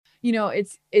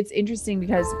It's interesting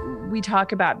because we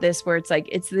talk about this where it's like,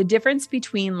 it's the difference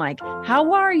between like,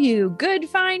 how are you? Good,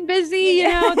 fine, busy,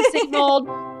 the same old,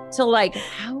 to like,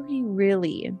 how are you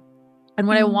really? And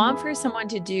what I want for someone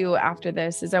to do after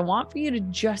this is I want for you to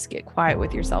just get quiet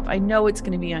with yourself. I know it's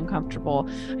going to be uncomfortable.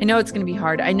 I know it's going to be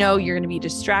hard. I know you're going to be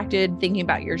distracted thinking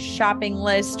about your shopping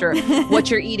list or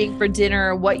what you're eating for dinner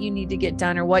or what you need to get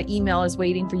done or what email is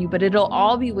waiting for you, but it'll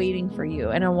all be waiting for you.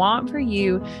 And I want for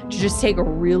you to just take a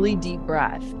really deep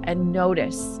breath and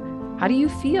notice, how do you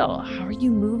feel? How are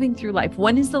you moving through life?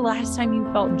 When is the last time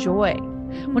you felt joy?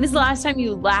 When is the last time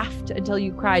you laughed until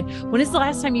you cried? When is the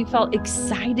last time you felt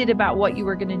excited about what you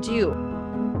were going to do?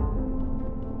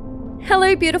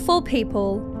 Hello, beautiful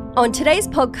people. On today's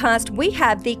podcast, we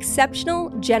have the exceptional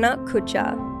Jenna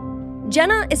Kutcher.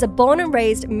 Jenna is a born and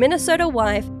raised Minnesota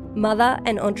wife, mother,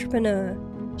 and entrepreneur.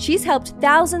 She's helped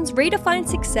thousands redefine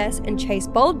success and chase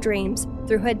bold dreams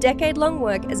through her decade-long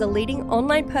work as a leading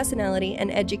online personality and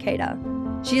educator.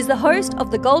 She is the host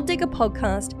of the Gold Digger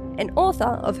podcast and author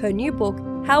of her new book,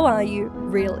 How Are You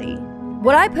Really?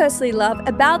 What I personally love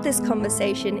about this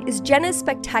conversation is Jenna's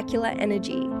spectacular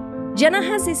energy. Jenna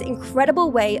has this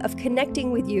incredible way of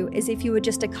connecting with you as if you were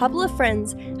just a couple of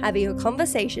friends having a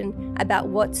conversation about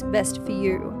what's best for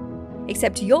you.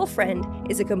 Except your friend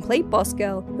is a complete boss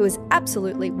girl who is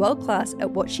absolutely world-class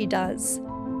at what she does.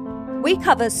 We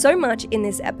cover so much in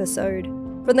this episode,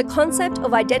 from the concept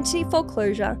of identity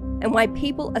foreclosure and why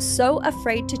people are so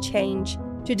afraid to change,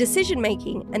 to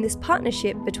decision-making and this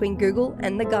partnership between Google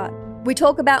and the gut. We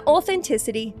talk about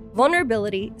authenticity,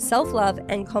 vulnerability, self-love,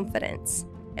 and confidence.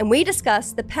 And we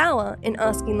discuss the power in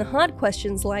asking the hard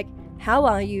questions like, how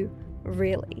are you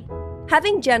really?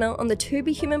 Having Jenna on the To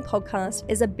Be Human podcast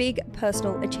is a big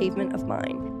personal achievement of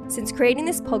mine since creating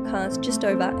this podcast just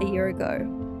over a year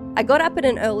ago. I got up at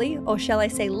an early, or shall I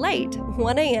say late,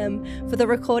 1 a.m. for the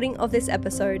recording of this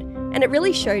episode, and it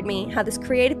really showed me how this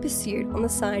creative pursuit on the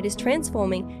side is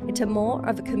transforming into more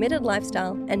of a committed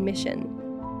lifestyle and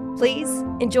mission. Please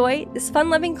enjoy this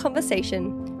fun-loving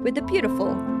conversation with the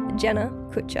beautiful Jenna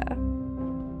Kutcher.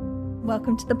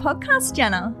 Welcome to the podcast,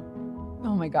 Jenna.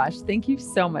 Oh my gosh, thank you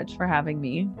so much for having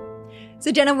me.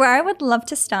 So Jenna, where I would love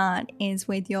to start is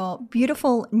with your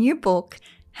beautiful new book,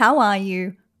 How Are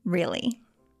You Really?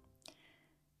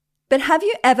 But have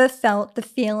you ever felt the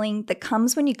feeling that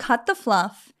comes when you cut the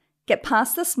fluff, get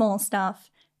past the small stuff,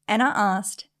 and are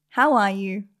asked, how are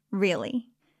you really?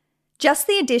 Just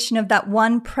the addition of that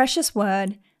one precious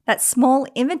word, that small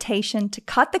invitation to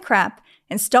cut the crap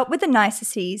and stop with the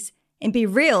niceties and be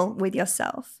real with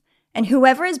yourself and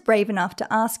whoever is brave enough to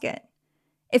ask it.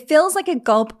 It feels like a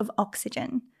gulp of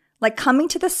oxygen, like coming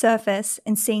to the surface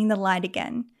and seeing the light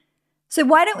again. So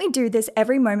why don't we do this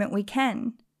every moment we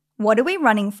can? What are we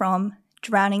running from,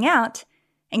 drowning out,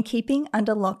 and keeping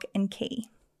under lock and key?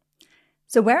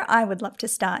 So where I would love to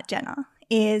start, Jenna,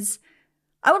 is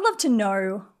I would love to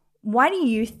know, why do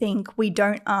you think we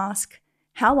don't ask,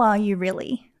 how are you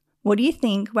really? What do you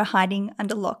think we're hiding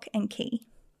under lock and key?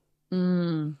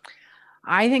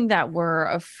 I think that we're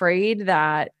afraid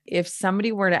that if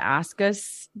somebody were to ask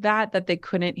us that they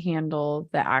couldn't handle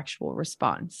the actual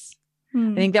response.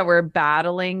 I think that we're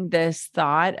battling this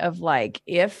thought of like,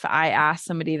 if I ask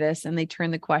somebody this and they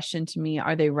turn the question to me,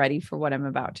 are they ready for what I'm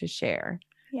about to share?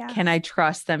 Yeah. Can I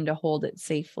trust them to hold it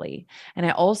safely? And I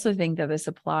also think that this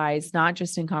applies not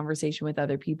just in conversation with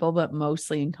other people, but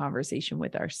mostly in conversation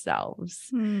with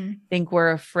ourselves. I think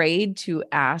we're afraid to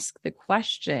ask the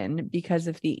question because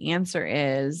if the answer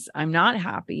is, I'm not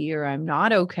happy or I'm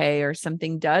not okay or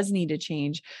something does need to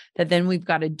change, that then we've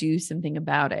got to do something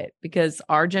about it. Because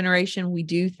our generation, we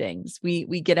do things,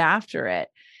 we get after it.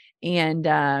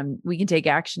 And we can take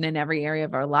action in every area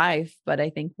of our life. But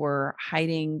I think we're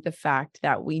hiding the fact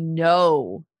that we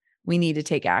know we need to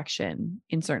take action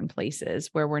in certain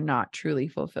places where we're not truly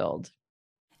fulfilled.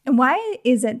 And why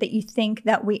is it that you think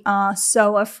that we are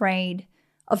so afraid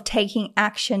of taking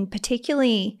action,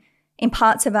 particularly in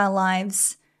parts of our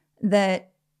lives that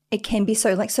it can be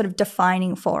so like sort of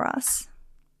defining for us?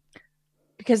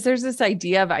 Because there's this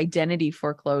idea of identity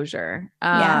foreclosure.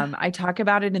 I talk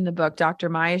about it in the book. Dr.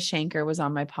 Maya Shankar was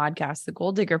on my podcast, the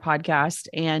Gold Digger podcast,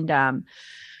 and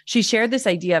she shared this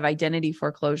idea of identity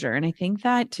foreclosure. And I think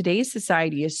that today's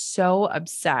society is so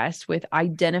obsessed with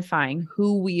identifying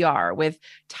who we are with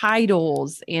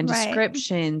titles and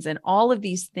descriptions and all of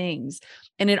these things.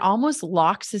 And it almost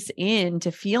locks us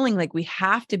into feeling like we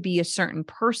have to be a certain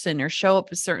person or show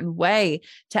up a certain way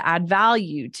to add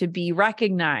value, to be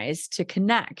recognized, to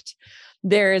connect.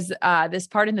 there's this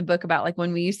part in the book about like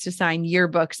when we used to sign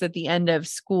yearbooks at the end of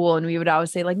school, and we would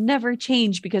always say like, never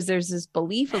change, because there's this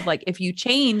belief of like, if you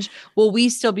change, will we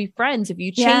still be friends? If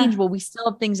you change, will we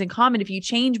still have things in common? If you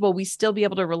change, will we still be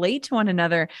able to relate to one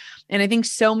another? And I think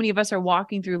so many of us are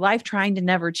walking through life trying to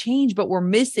never change, but we're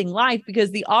missing life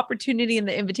because the opportunity and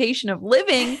the invitation of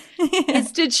living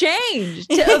is to change,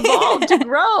 to evolve, to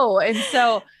grow. And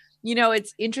so, you know,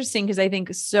 it's interesting because I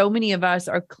think so many of us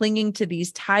are clinging to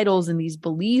these titles and these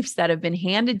beliefs that have been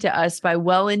handed to us by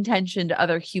well-intentioned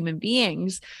other human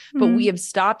beings, but we have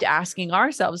stopped asking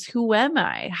ourselves, who am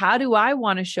I? How do I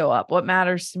want to show up? What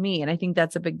matters to me? And I think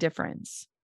that's a big difference.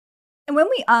 And when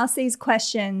we ask these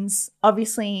questions,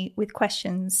 obviously with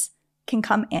questions can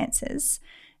come answers.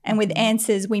 And with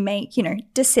answers, we make, you know,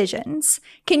 decisions.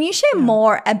 Can you share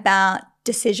more about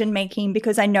decision making?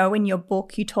 Because I know in your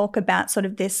book you talk about sort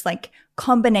of this like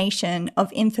combination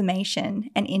of information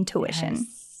and intuition.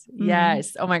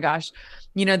 Yes. Oh my gosh.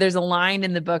 You know, there's a line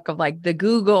in the book of like the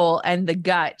Google and the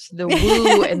gut, the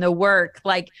woo and the work.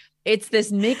 Like it's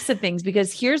this mix of things,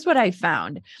 because here's what I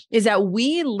found is that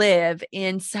we live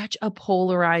in such a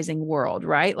polarizing world,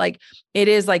 right? Like it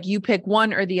is like you pick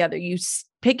one or the other. You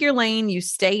pick your lane, you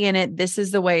stay in it. This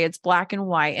is the way, it's black and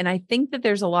white. And I think that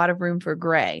there's a lot of room for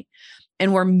gray.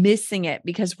 And we're missing it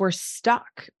because we're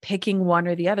stuck picking one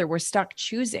or the other. We're stuck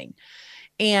choosing.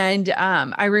 And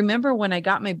I remember when I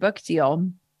got my book deal,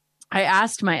 I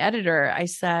asked my editor, I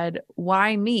said,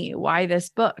 why me? Why this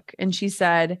book? And she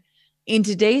said, in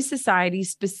today's society,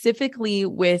 specifically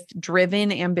with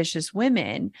driven, ambitious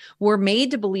women, we're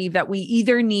made to believe that we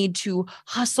either need to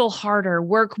hustle harder,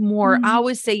 work more,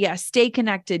 always say yes, stay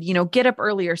connected, you know, get up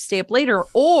earlier, stay up later,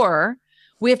 or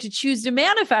we have to choose to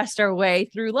manifest our way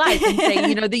through life and say,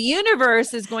 you know, the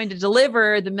universe is going to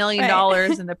deliver the $1 million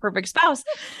and the perfect spouse.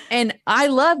 And I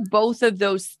love both of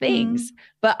those things,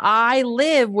 but I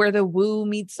live where the woo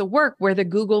meets the work, where the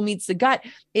Google meets the gut.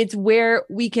 It's where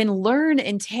we can learn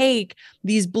and take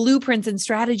these blueprints and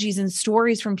strategies and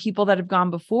stories from people that have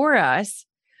gone before us,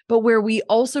 but where we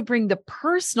also bring the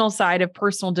personal side of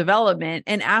personal development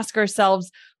and ask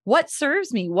ourselves, what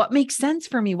serves me? What makes sense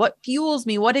for me? What fuels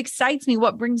me? What excites me?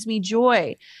 What brings me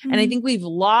joy? And I think we've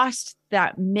lost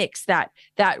that mix, that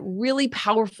really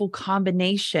powerful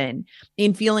combination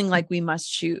in feeling like we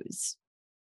must choose.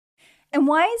 And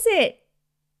why is it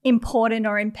important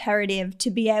or imperative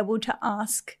to be able to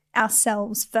ask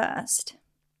ourselves first?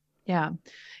 Yeah.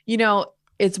 You know,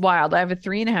 it's wild. I have a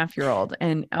 3.5-year-old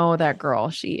and oh, that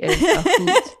girl, she is a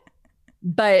hoot.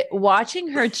 But watching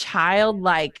her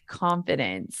childlike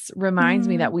confidence reminds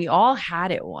me that we all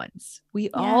had it once. We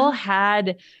all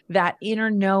had that inner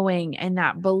knowing and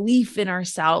that belief in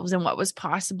ourselves and what was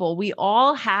possible. We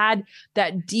all had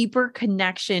that deeper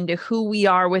connection to who we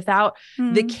are without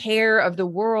the care of the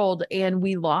world. And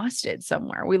we lost it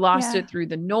somewhere. We lost it through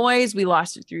the noise. We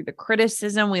lost it through the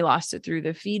criticism. We lost it through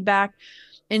the feedback.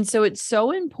 And so it's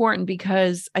so important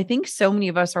because I think so many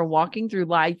of us are walking through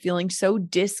life feeling so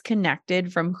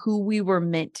disconnected from who we were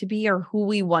meant to be or who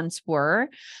we once were.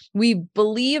 We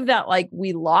believe that like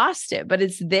we lost it, but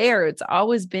it's there. It's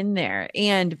always been there.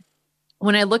 And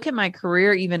when I look at my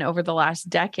career, even over the last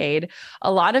decade,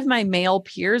 a lot of my male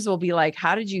peers will be like,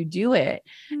 how did you do it?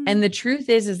 And the truth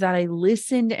is that I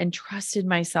listened and trusted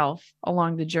myself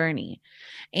along the journey.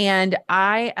 And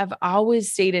I have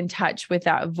always stayed in touch with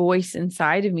that voice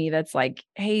inside of me that's like,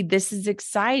 hey, this is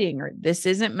exciting, or this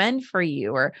isn't meant for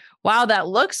you, or wow, that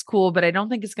looks cool, but I don't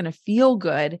think it's going to feel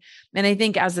good. And I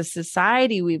think as a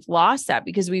society, we've lost that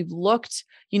because we've looked,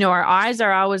 you know, our eyes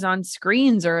are always on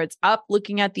screens or it's up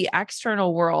looking at the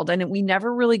external world, and we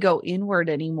never really go inward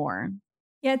anymore.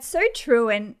 Yeah, it's so true.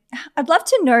 And I'd love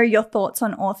to know your thoughts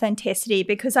on authenticity,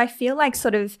 because I feel like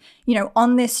sort of, you know,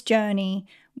 on this journey,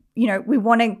 you know, we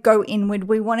want to go inward,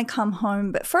 we want to come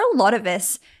home. But for a lot of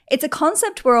us, it's a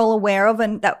concept we're all aware of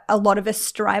and that a lot of us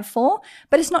strive for,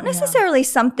 but it's not necessarily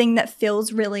something that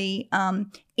feels really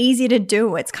easy to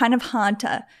do. It's kind of hard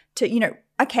to, you know,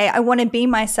 okay, I want to be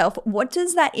myself. What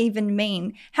does that even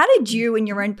mean? How did you in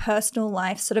your own personal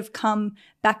life sort of come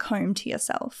back home to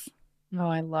yourself? Oh,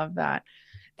 I love that.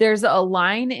 There's a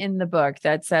line in the book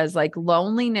that says like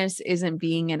loneliness isn't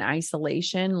being in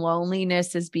isolation.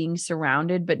 Loneliness is being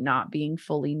surrounded, but not being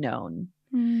fully known.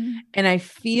 And I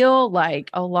feel like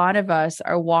a lot of us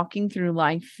are walking through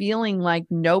life feeling like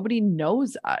nobody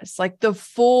knows us, like the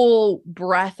full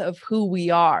breadth of who we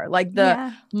are, like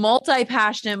the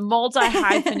multi-passionate,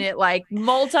 multi-hyphenate, like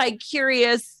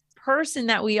multi-curious person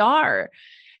that we are.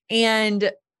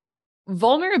 And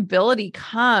vulnerability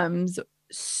comes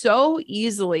so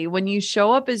easily when you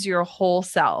show up as your whole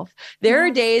self. There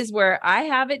are days where I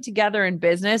have it together in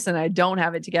business and I don't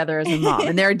have it together as a mom.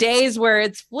 And there are days where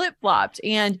it's flip-flopped.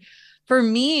 And for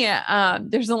me,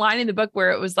 there's a line in the book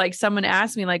where it was like, someone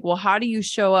asked me like, well, how do you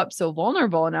show up so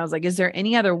vulnerable? And I was like, is there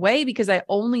any other way? Because I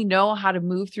only know how to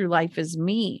move through life as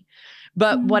me.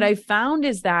 But what I found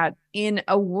is that in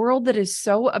a world that is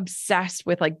so obsessed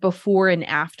with like before and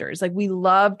afters, like we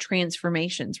love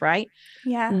transformations, right?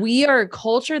 Yeah. We are a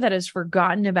culture that has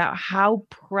forgotten about how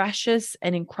precious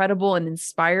and incredible and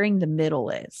inspiring the middle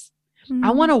is.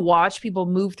 I want to watch people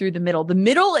move through the middle. The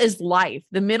middle is life.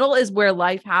 The middle is where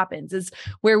life happens. It's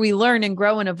where we learn and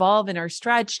grow and evolve and are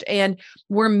stretched. And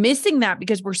we're missing that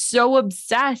because we're so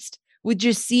obsessed with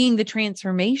just seeing the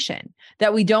transformation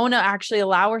that we don't actually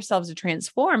allow ourselves to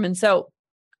transform. And so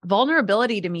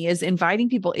vulnerability to me is inviting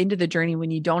people into the journey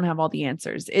when you don't have all the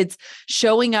answers. It's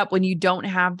showing up when you don't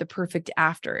have the perfect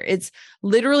after. It's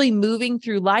literally moving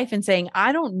through life and saying,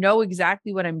 I don't know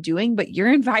exactly what I'm doing, but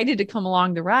you're invited to come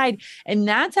along the ride. And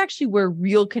that's actually where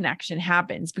real connection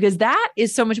happens, because that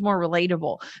is so much more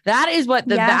relatable. That is what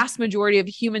the vast majority of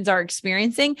humans are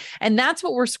experiencing. And that's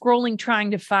what we're scrolling,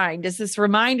 trying to find, is this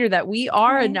reminder that we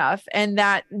are enough and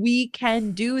that we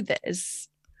can do this.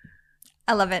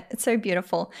 I love it. It's so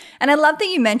beautiful. And I love that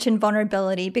you mentioned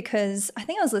vulnerability, because I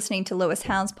think I was listening to Lewis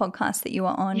Howes' podcast that you were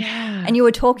on, and you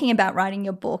were talking about writing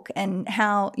your book and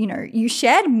how, you know, you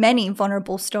shared many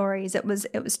vulnerable stories. It was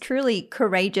truly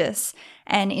courageous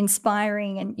and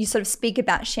inspiring. And you sort of speak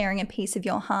about sharing a piece of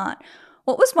your heart.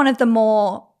 What was one of the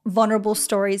more vulnerable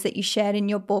stories that you shared in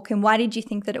your book, and why did you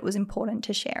think that it was important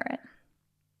to share it?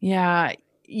 Yeah.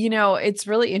 You know, it's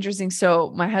really interesting.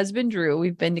 So my husband, Drew,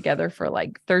 we've been together for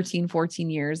like 13, 14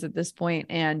 years at this point.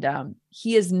 And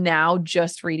he is now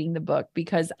just reading the book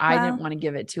because I didn't want to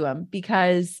give it to him,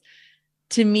 because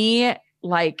to me,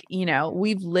 like, you know,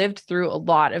 we've lived through a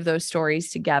lot of those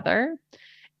stories together.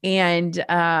 And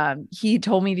he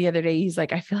told me the other day, he's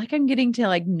like, I feel like I'm getting to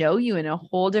like know you in a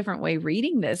whole different way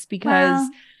reading this, because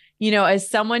you know, as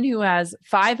someone who has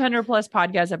 500 plus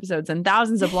podcast episodes and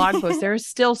thousands of blog posts, there's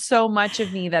still so much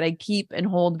of me that I keep and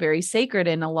hold very sacred.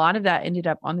 And a lot of that ended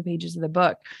up on the pages of the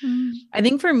book. I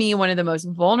think for me, one of the most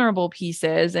vulnerable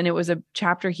pieces, and it was a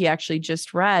chapter he actually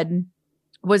just read,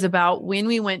 was about when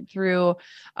we went through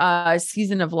a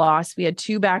season of loss. We had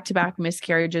 2 back-to-back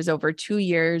miscarriages over 2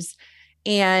 years.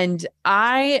 And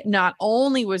I not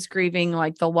only was grieving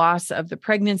like the loss of the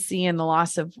pregnancy and the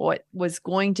loss of what was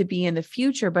going to be in the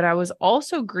future, but I was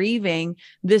also grieving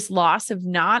this loss of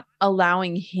not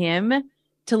allowing him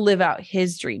to live out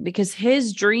his dream, because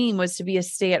his dream was to be a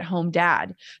stay-at-home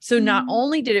dad. So not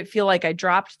only did it feel like I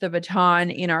dropped the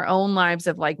baton in our own lives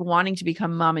of like wanting to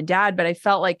become mom and dad, but I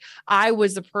felt like I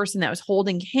was the person that was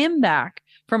holding him back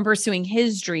from pursuing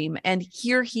his dream. And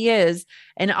here he is,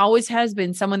 and always has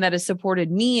been, someone that has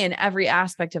supported me in every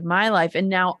aspect of my life. And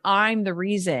now I'm the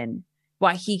reason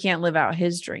why he can't live out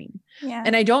his dream.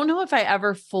 And I don't know if I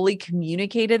ever fully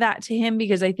communicated that to him,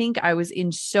 because I think I was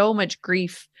in so much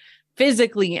grief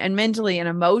physically and mentally and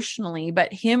emotionally,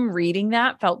 but him reading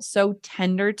that felt so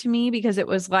tender to me, because it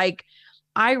was like,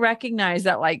 I recognize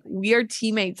that like we are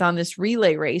teammates on this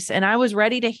relay race, and I was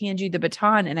ready to hand you the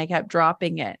baton and I kept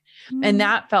dropping it. And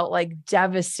that felt like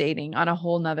devastating on a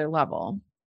whole nother level.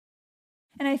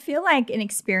 And I feel like an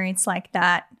experience like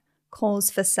that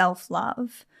calls for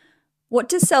self-love. What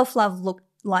does self-love look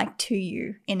like to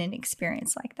you in an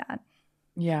experience like that?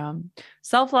 Yeah.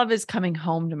 Self-love is coming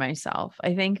home to myself.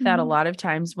 I think that a lot of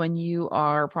times when you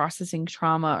are processing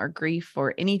trauma or grief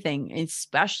or anything,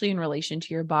 especially in relation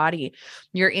to your body,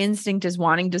 your instinct is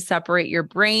wanting to separate your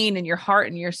brain and your heart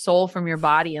and your soul from your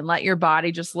body and let your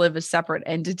body just live a separate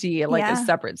entity, like a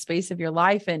separate space of your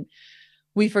life. And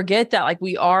we forget that like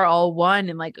we are all one,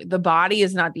 and like the body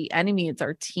is not the enemy, it's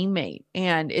our teammate.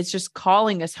 And it's just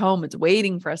calling us home. It's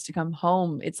waiting for us to come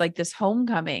home. It's like this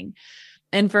homecoming.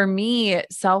 And for me,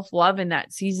 self-love in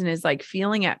that season is like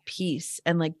feeling at peace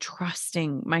and like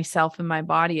trusting myself and my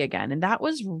body again. And that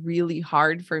was really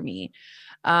hard for me,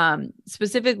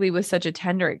 specifically with such a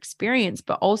tender experience,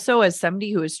 but also as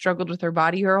somebody who has struggled with her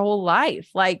body her whole life.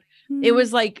 Like it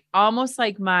was like almost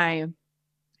like my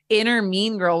inner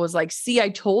mean girl was like, see, I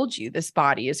told you this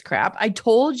body is crap. I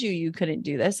told you you couldn't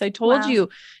do this. I told you,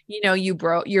 you know,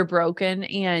 you're broken.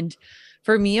 And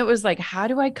for me, it was like, how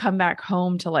do I come back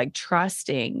home to like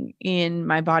trusting in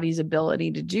my body's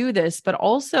ability to do this, but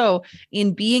also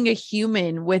in being a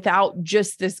human without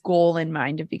just this goal in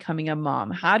mind of becoming a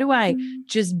mom? How do I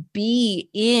just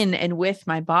be in and with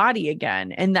my body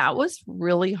again? And that was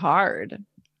really hard.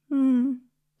 Thank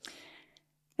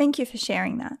you for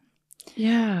sharing that.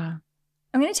 Yeah.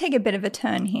 I'm going to take a bit of a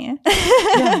turn here.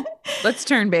 Yeah. Let's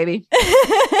turn, baby.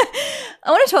 I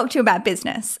want to talk to you about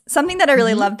business. Something that I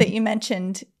really love that you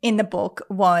mentioned in the book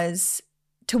was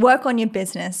to work on your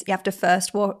business, you have to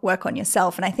first work on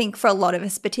yourself. And I think for a lot of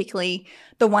us, particularly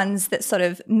the ones that sort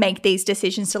of make these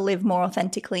decisions to live more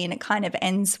authentically, and it kind of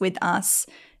ends with us,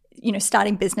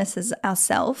 starting businesses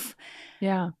ourselves.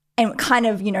 Yeah. And kind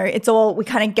of, it's all, we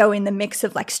kind of go in the mix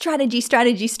of like strategy,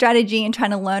 and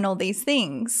trying to learn all these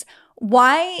things.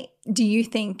 Why do you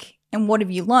think, and what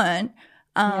have you learned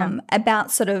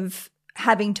about sort of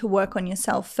having to work on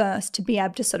yourself first to be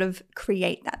able to sort of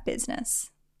create that business?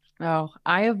 Oh,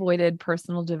 I avoided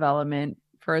personal development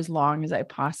for as long as I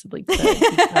possibly could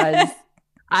because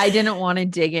I didn't want to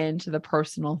dig into the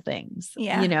personal things.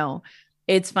 Yeah.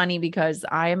 It's funny because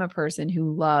I am a person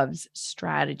who loves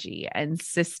strategy and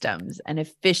systems and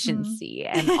efficiency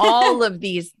and all of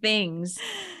these things.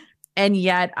 And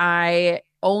yet I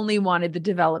only wanted the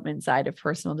development side of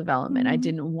personal development. I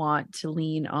didn't want to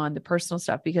lean on the personal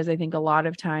stuff because I think a lot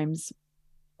of times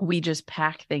we just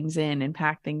pack things in and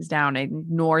pack things down and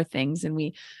ignore things, and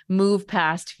we move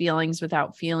past feelings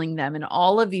without feeling them and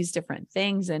all of these different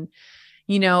things. And,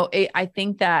 I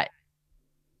think that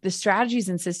the strategies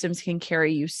and systems can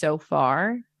carry you so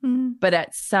far, but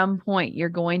at some point you're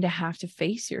going to have to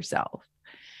face yourself.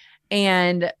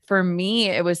 And for me,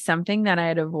 it was something that I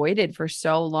had avoided for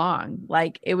so long.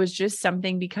 Like it was just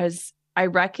something because I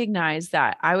recognized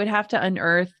that I would have to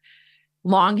unearth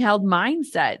long-held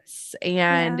mindsets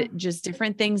and just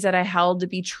different things that I held to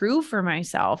be true for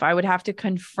myself. I would have to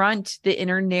confront the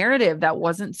inner narrative that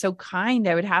wasn't so kind.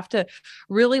 I would have to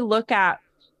really look at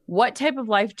what type of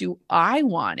life do I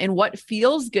want and what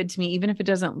feels good to me, even if it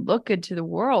doesn't look good to the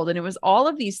world. And it was all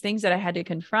of these things that I had to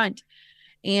confront.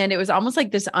 And it was almost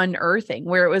like this unearthing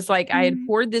where it was like I had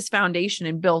poured this foundation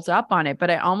and built up on it, but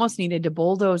I almost needed to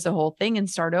bulldoze the whole thing and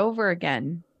start over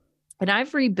again. And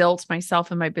I've rebuilt myself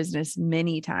and my business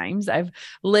many times. I've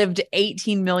lived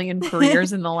 18 million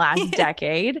careers in the last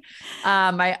decade.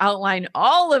 I outline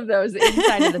all of those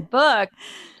inside of the book.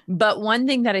 But one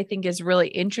thing that I think is really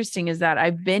interesting is that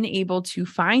I've been able to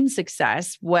find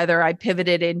success, whether I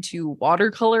pivoted into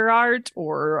watercolor art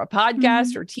or a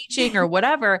podcast or teaching or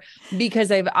whatever, because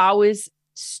I've always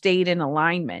stayed in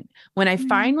alignment. When I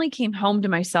finally came home to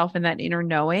myself and that inner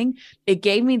knowing, it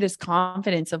gave me this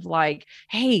confidence of like,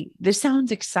 hey, this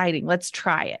sounds exciting. Let's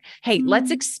try it. Hey,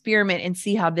 let's experiment and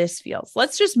see how this feels.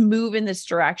 Let's just move in this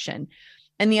direction.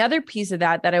 And the other piece of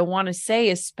that I want to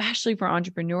say, especially for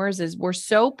entrepreneurs, is we're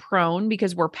so prone,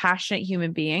 because we're passionate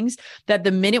human beings, that the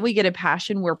minute we get a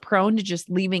passion, we're prone to just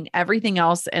leaving everything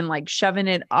else and like shoving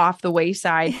it off the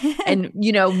wayside and,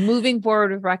 moving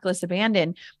forward with reckless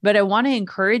abandon. But I want to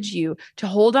encourage you to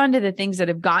hold on to the things that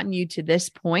have gotten you to this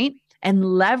point and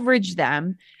leverage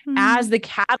them as the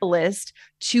catalyst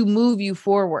to move you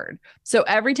forward. So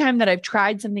every time that I've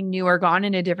tried something new or gone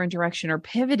in a different direction or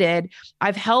pivoted,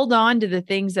 I've held on to the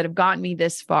things that have gotten me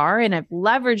this far, and I've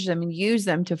leveraged them and used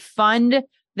them to fund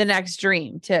the next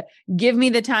dream, to give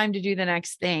me the time to do the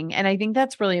next thing. And I think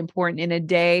that's really important in a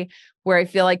day where I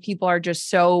feel like people are just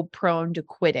so prone to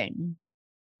quitting.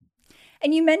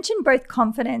 And you mentioned both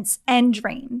confidence and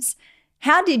dreams.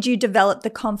 How did you develop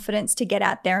the confidence to get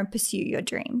out there and pursue your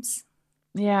dreams?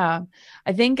 Yeah,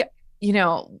 I think,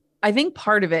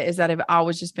 part of it is that I've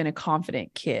always just been a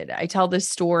confident kid. I tell this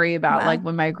story about like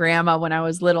when my grandma, when I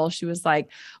was little, she was like,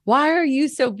 "Why are you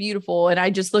so beautiful?" And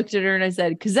I just looked at her and I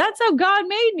said, "'Cause that's how God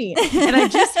made me." And I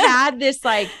just had this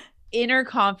like inner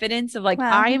confidence of like,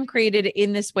 I am created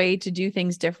in this way to do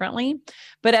things differently.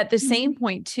 But at the same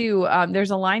point too,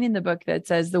 there's a line in the book that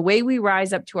says, the way we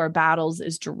rise up to our battles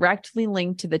is directly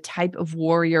linked to the type of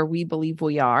warrior we believe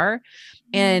we are.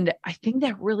 And I think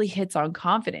that really hits on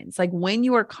confidence. Like when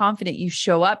you are confident, you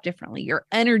show up differently. Your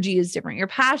energy is different. Your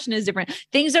passion is different.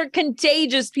 Things are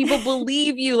contagious. People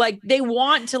believe you, like they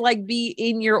want to like be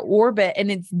in your orbit,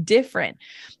 and it's different.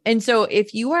 And so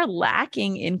if you are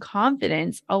lacking in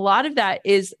confidence, a lot of that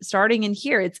is starting in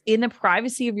here. It's in the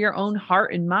privacy of your own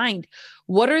heart and mind.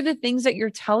 What are the things that you're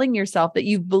telling yourself that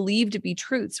you've believed to be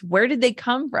truths? Where did they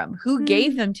come from? Who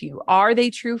gave them to you? Are they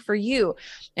true for you?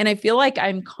 And I feel like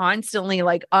I'm constantly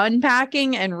like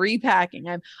unpacking and repacking.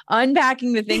 I'm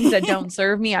unpacking the things that don't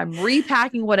serve me. I'm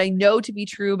repacking what I know to be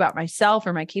true about myself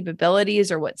or my capabilities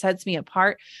or what sets me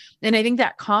apart. And I think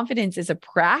that confidence is a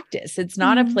practice. It's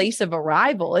not a place of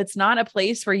arrival. It's not a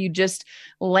place where you just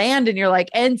land and you're like,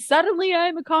 and suddenly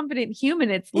I'm a confident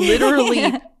human. It's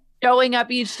literally showing up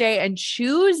each day and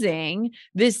choosing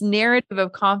this narrative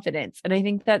of confidence. And I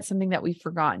think that's something that we've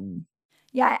forgotten.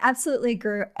 Yeah, I absolutely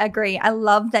agree. I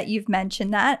love that you've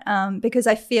mentioned that because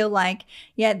I feel like,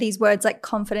 yeah, these words like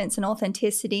confidence and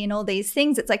authenticity and all these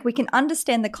things, it's like we can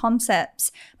understand the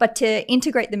concepts, but to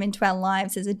integrate them into our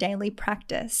lives is a daily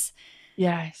practice.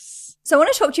 Yes. So I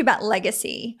want to talk to you about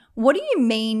legacy. What do you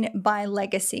mean by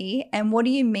legacy, and what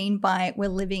do you mean by we're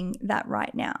living that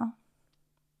right now?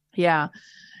 Yeah.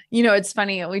 You know, it's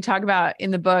funny. We talk about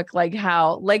in the book, like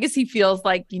how legacy feels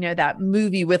like, you know, that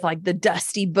movie with like the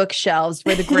dusty bookshelves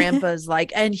where the grandpa's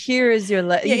like, and here is your,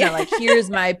 like, here's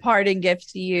my parting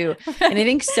gift to you. And I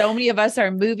think so many of us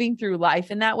are moving through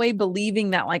life in that way,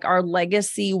 believing that like our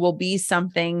legacy will be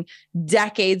something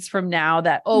decades from now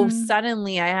that,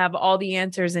 suddenly I have all the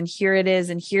answers and here it is.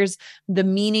 And here's the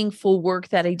meaningful work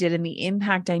that I did and the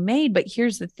impact I made. But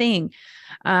here's the thing.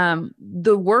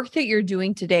 The work that you're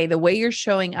doing today, the way you're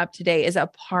showing up today is a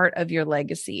part of your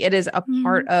legacy. It is a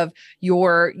part of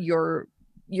your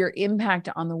impact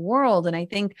on the world. And I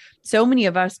think so many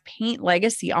of us paint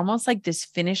legacy almost like this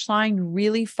finish line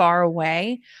really far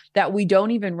away that we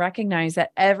don't even recognize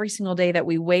that every single day that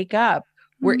we wake up,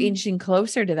 we're inching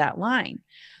closer to that line.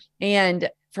 And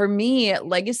for me,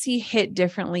 legacy hit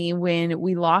differently when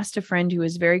we lost a friend who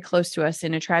was very close to us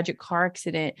in a tragic car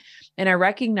accident. And I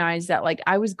recognized that like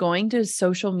I was going to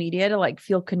social media to like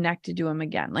feel connected to him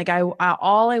again. Like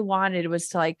all I wanted was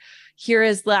to like hear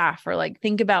his laugh or like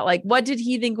think about like, what did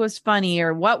he think was funny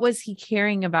or what was he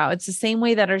caring about? It's the same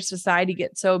way that our society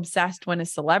gets so obsessed when a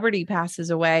celebrity passes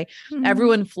away.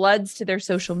 Everyone floods to their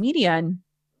social media. And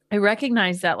I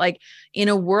recognize that like in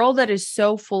a world that is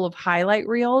so full of highlight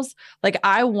reels, like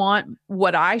I want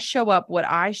what I show up, what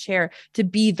I share to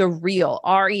be the real,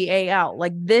 REAL.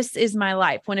 Like this is my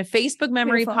life. When a Facebook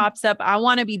memory pops up, I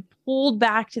want to be pulled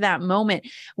back to that moment,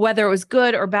 whether it was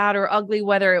good or bad or ugly,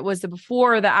 whether it was the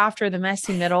before or the after, the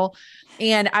messy middle.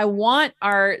 And I want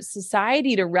our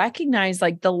society to recognize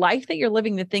like the life that you're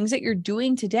living, the things that you're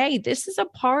doing today, this is a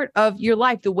part of your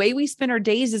life. The way we spend our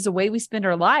days is the way we spend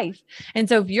our life. And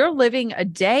so if you're living a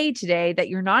day today that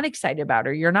you're not excited about,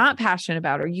 or you're not passionate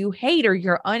about, or you hate, or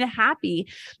you're unhappy,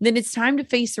 then it's time to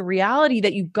face a reality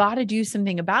that you've got to do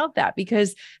something about that,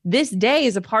 because this day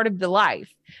is a part of the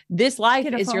life. This life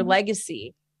is your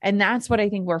legacy. And that's what I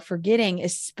think we're forgetting,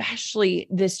 especially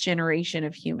this generation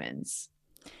of humans.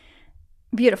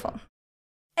 Beautiful.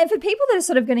 And for people that are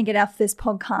sort of going to get off this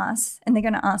podcast and they're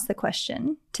going to ask the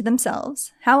question to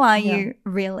themselves, how are you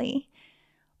really?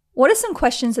 What are some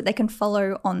questions that they can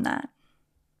follow on that?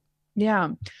 Yeah.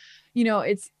 You know,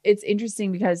 it's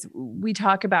interesting because we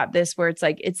talk about this where it's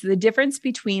like, it's the difference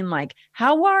between like,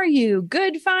 how are you?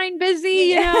 Good, fine, busy,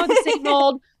 you know, the same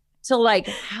old, to like,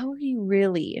 how are you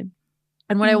really?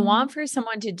 And what I want for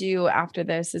someone to do after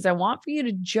this is I want for you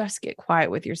to just get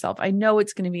quiet with yourself. I know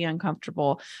it's going to be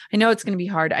uncomfortable. I know it's going to be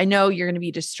hard. I know you're going to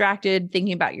be distracted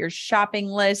thinking about your shopping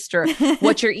list or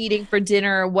what you're eating for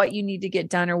dinner or what you need to get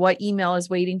done or what email is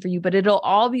waiting for you, but it'll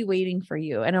all be waiting for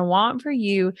you. And I want for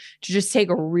you to just take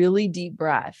a really deep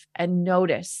breath and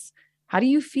notice, how do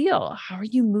you feel? How are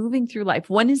you moving through life?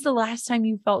 When is the last time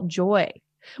you felt joy?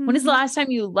 When is the last time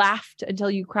you laughed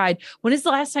until you cried? When is the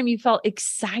last time you felt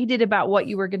excited about what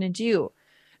you were going to do?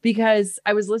 Because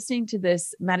I was listening to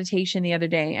this meditation the other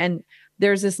day and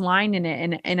there's this line in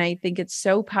it. And I think it's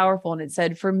so powerful. And it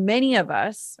said, for many of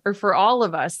us, or for all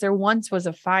of us, there once was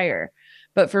a fire,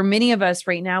 but for many of us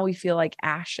right now, we feel like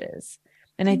ashes.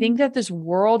 And I think that this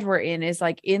world we're in is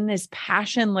like in this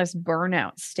passionless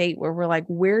burnout state where we're like,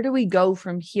 where do we go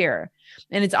from here?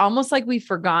 And it's almost like we've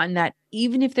forgotten that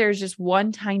even if there's just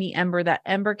one tiny ember, that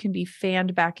ember can be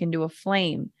fanned back into a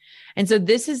flame. And so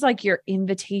this is like your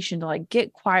invitation to like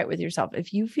get quiet with yourself.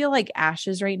 If you feel like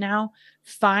ashes right now,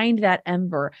 find that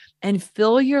ember and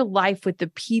fill your life with the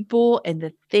people and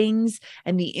the things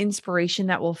and the inspiration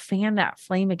that will fan that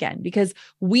flame again, because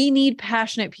we need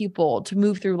passionate people to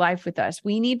move through life with us.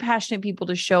 We need passionate people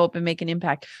to show up and make an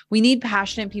impact. We need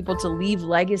passionate people to leave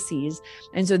legacies.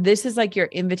 And so this is like your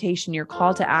invitation, your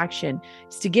call to action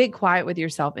is to get quiet with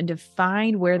yourself and to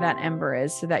find where that ember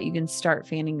is so that you can start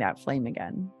fanning that flame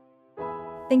again.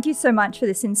 Thank you so much for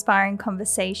this inspiring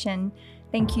conversation.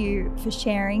 Thank you for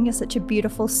sharing. You're such a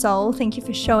beautiful soul. Thank you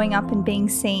for showing up and being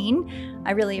seen.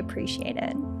 I really appreciate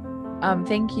it.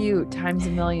 Thank you times a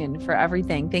million for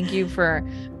everything. Thank you for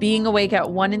being awake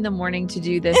at 1 a.m. to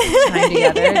do this time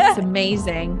together. It's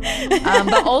amazing.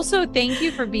 But also thank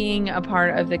you for being a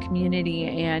part of the community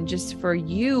and just for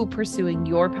you pursuing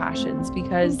your passions,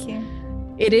 because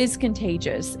it is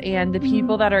contagious. And the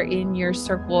people that are in your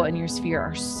circle and your sphere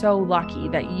are so lucky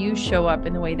that you show up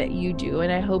in the way that you do.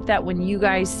 And I hope that when you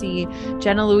guys see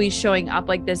Jenna Louise showing up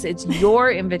like this, it's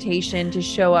your invitation to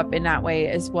show up in that way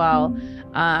as well.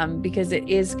 because it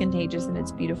is contagious and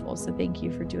it's beautiful. So thank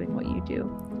you for doing what you do.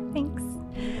 Thanks.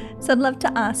 So I'd love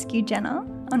to ask you, Jenna,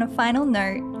 on a final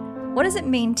note, what does it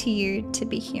mean to you to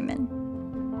be human?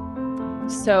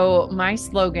 So my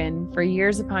slogan for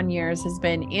years upon years has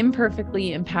been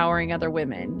imperfectly empowering other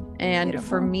women. And Beautiful.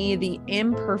 for me, the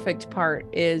imperfect part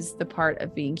is the part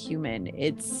of being human.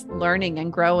 It's learning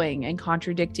and growing and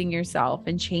contradicting yourself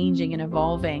and changing and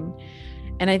evolving.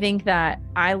 And I think that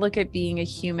I look at being a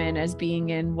human as being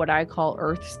in what I call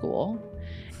Earth School.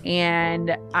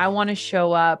 And I want to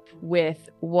show up with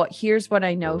here's what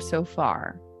I know so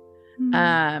far.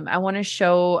 I want to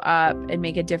show up and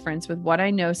make a difference with what I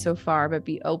know so far, but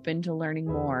be open to learning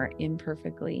more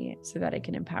imperfectly so that I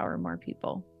can empower more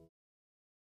people.